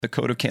The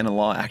Code of Canon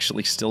Law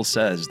actually still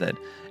says that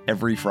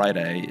every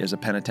Friday is a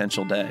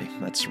penitential day.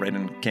 That's right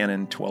in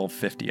Canon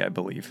 1250, I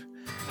believe.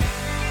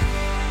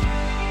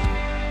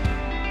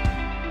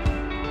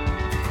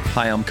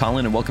 Hi, I'm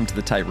Colin, and welcome to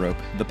The Tightrope,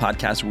 the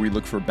podcast where we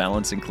look for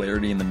balance and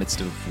clarity in the midst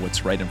of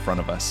what's right in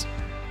front of us.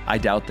 I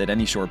doubt that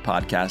any short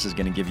podcast is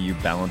going to give you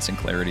balance and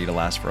clarity to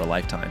last for a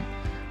lifetime.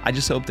 I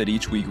just hope that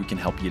each week we can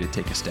help you to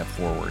take a step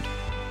forward.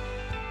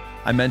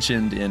 I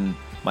mentioned in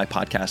my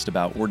podcast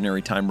about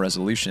ordinary time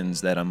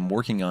resolutions that I'm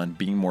working on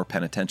being more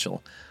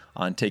penitential,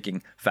 on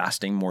taking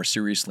fasting more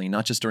seriously,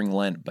 not just during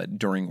Lent, but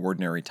during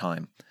ordinary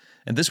time.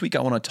 And this week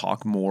I want to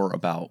talk more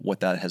about what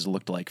that has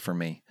looked like for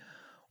me.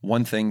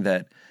 One thing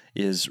that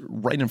is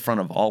right in front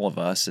of all of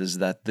us is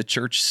that the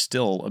church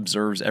still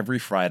observes every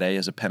Friday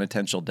as a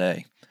penitential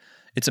day.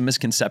 It's a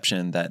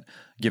misconception that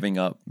giving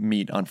up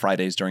meat on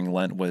Fridays during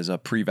Lent was a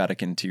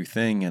pre-Vatican II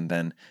thing, and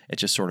then it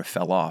just sort of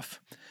fell off.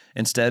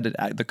 Instead,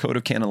 the Code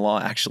of Canon Law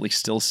actually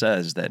still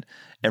says that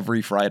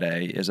every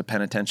Friday is a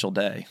penitential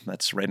day.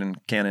 That's right in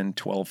Canon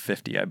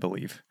 1250, I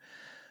believe.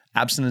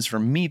 Abstinence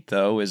from meat,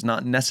 though, is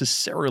not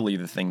necessarily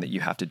the thing that you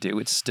have to do.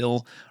 It's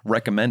still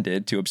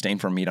recommended to abstain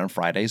from meat on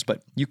Fridays,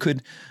 but you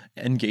could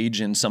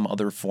engage in some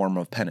other form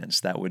of penance.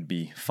 That would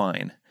be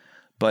fine.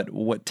 But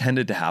what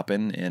tended to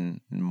happen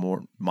in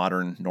more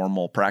modern,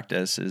 normal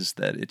practice is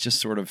that it just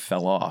sort of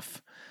fell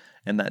off.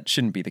 And that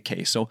shouldn't be the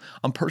case. So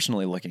I'm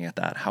personally looking at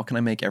that. How can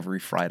I make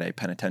every Friday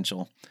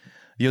penitential?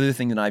 The other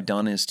thing that I've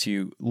done is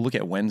to look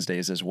at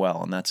Wednesdays as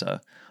well. And that's a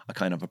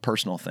kind of a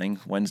personal thing.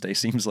 Wednesday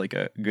seems like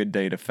a good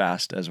day to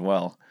fast as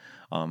well,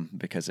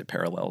 because it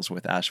parallels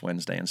with Ash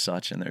Wednesday and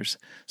such, and there's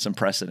some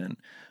precedent.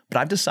 But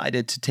I've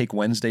decided to take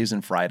Wednesdays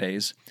and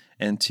Fridays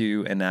and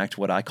to enact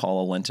what I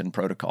call a Lenten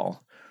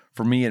protocol.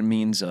 For me, it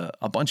means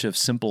a bunch of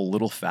simple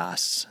little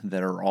fasts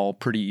that are all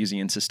pretty easy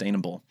and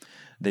sustainable.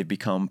 They've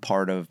become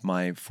part of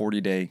my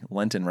 40-day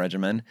Lenten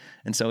regimen,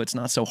 and so it's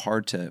not so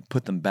hard to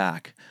put them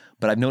back.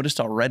 But I've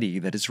noticed already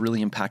that it's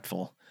really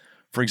impactful.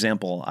 For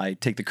example, I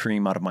take the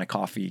cream out of my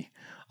coffee.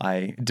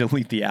 I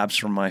delete the apps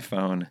from my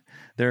phone.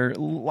 There are a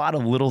lot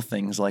of little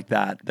things like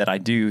that I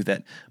do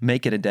that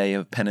make it a day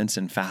of penance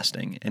and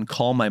fasting and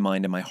call my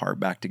mind and my heart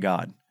back to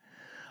God.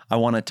 I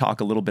want to talk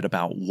a little bit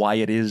about why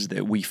it is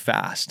that we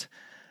fast.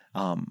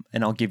 And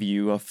I'll give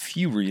you a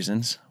few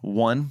reasons.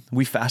 One,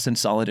 we fast in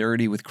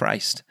solidarity with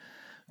Christ.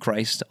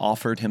 Christ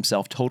offered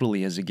himself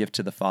totally as a gift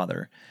to the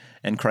Father,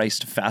 and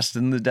Christ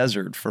fasted in the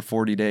desert for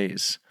 40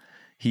 days.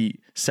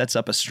 He sets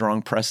up a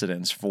strong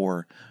precedence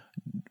for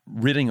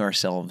ridding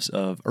ourselves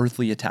of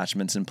earthly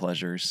attachments and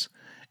pleasures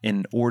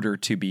in order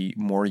to be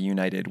more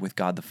united with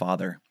God the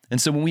Father. And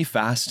so when we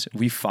fast,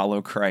 we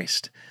follow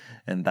Christ,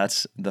 and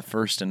that's the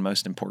first and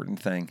most important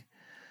thing.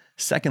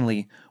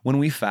 Secondly, when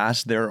we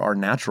fast, there are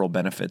natural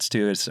benefits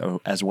to it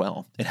as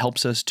well. It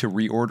helps us to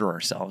reorder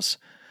ourselves.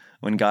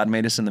 When God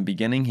made us in the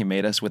beginning, he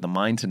made us with a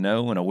mind to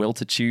know and a will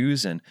to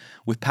choose and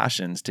with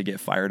passions to get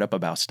fired up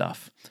about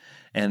stuff.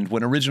 And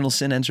when original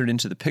sin entered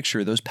into the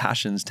picture, those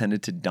passions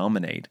tended to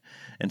dominate.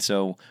 And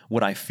so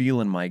what I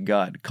feel in my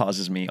gut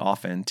causes me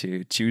often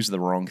to choose the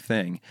wrong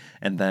thing,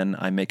 and then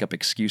I make up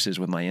excuses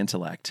with my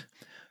intellect.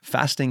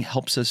 Fasting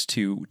helps us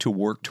to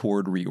work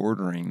toward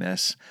reordering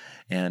this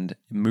and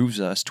moves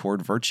us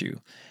toward virtue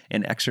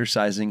and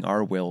exercising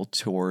our will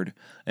toward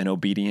an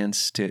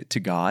obedience to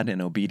God and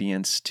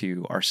obedience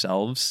to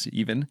ourselves,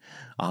 even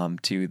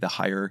to the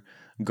higher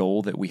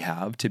goal that we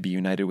have to be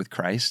united with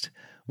Christ.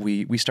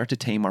 We start to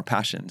tame our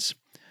passions.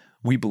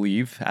 We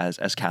believe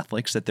as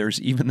Catholics that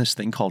there's even this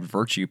thing called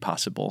virtue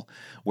possible,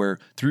 where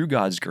through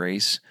God's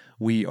grace,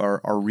 we are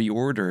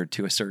reordered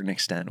to a certain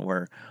extent,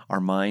 where our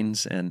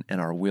minds and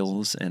our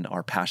wills and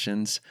our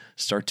passions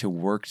start to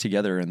work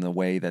together in the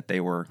way that they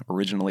were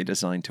originally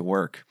designed to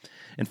work.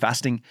 And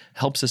fasting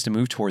helps us to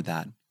move toward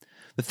that.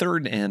 The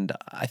third, and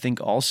I think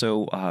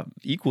also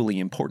equally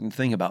important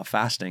thing about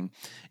fasting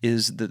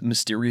is the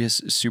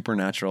mysterious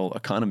supernatural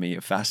economy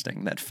of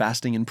fasting, that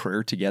fasting and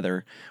prayer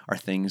together are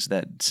things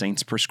that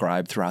saints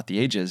prescribe throughout the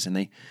ages, and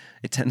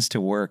it tends to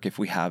work if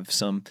we have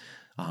something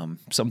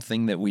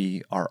that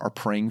we are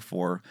praying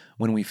for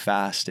when we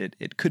fast.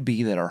 It could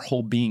be that our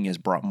whole being is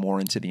brought more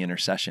into the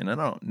intercession. I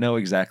don't know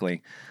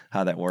exactly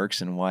how that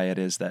works and why it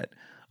is that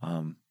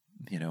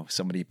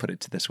somebody put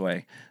it this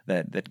way,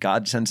 that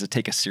God tends to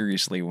take us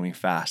seriously when we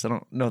fast. I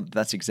don't know that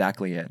that's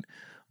exactly it,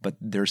 but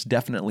there's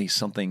definitely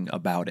something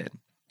about it.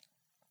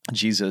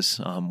 Jesus,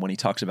 when he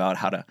talks about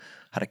how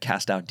to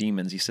cast out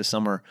demons, he says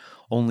some are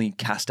only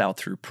cast out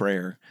through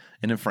prayer.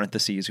 And in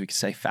parentheses, we could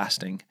say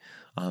fasting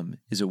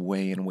is a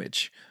way in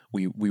which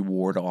we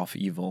ward off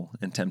evil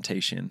and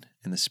temptation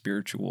in the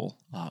spiritual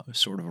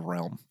sort of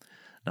realm.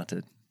 Not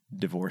to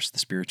divorce the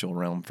spiritual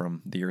realm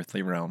from the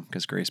earthly realm,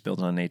 because grace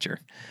builds on nature.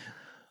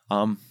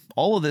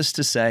 All of this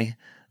to say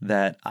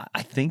that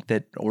I think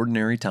that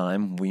ordinary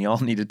time, we all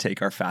need to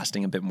take our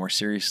fasting a bit more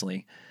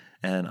seriously.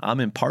 And I'm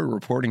in part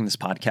reporting this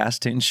podcast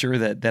to ensure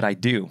that I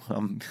do.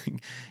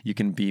 You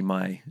can be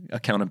my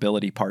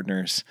accountability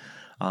partners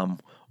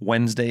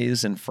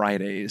Wednesdays and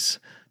Fridays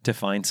to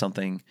find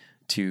something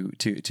to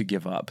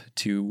give up,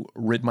 to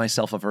rid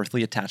myself of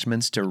earthly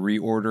attachments, to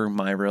reorder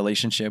my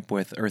relationship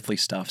with earthly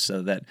stuff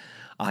so that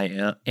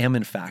I am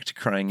in fact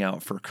crying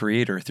out for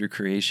Creator through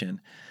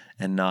creation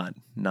and not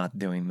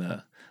doing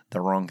the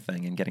wrong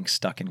thing and getting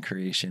stuck in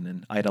creation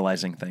and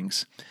idolizing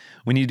things.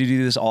 We need to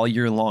do this all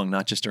year long,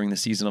 not just during the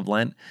season of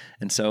Lent.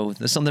 And so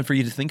there's something for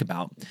you to think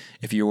about.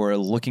 If you are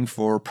looking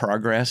for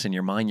progress in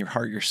your mind, your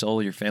heart, your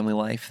soul, your family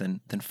life,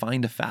 then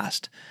find a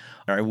fast.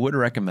 Or I would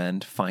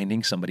recommend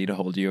finding somebody to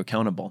hold you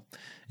accountable.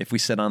 If we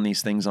set on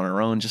these things on our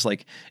own, just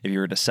like if you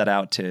were to set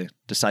out to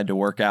decide to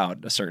work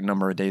out a certain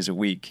number of days a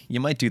week,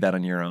 you might do that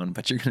on your own,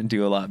 but you're going to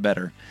do a lot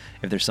better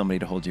if there's somebody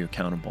to hold you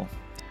accountable.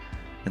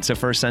 And so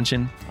for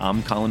Ascension,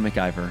 I'm Colin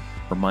McIver,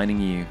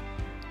 reminding you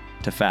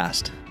to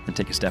fast and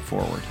take a step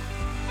forward.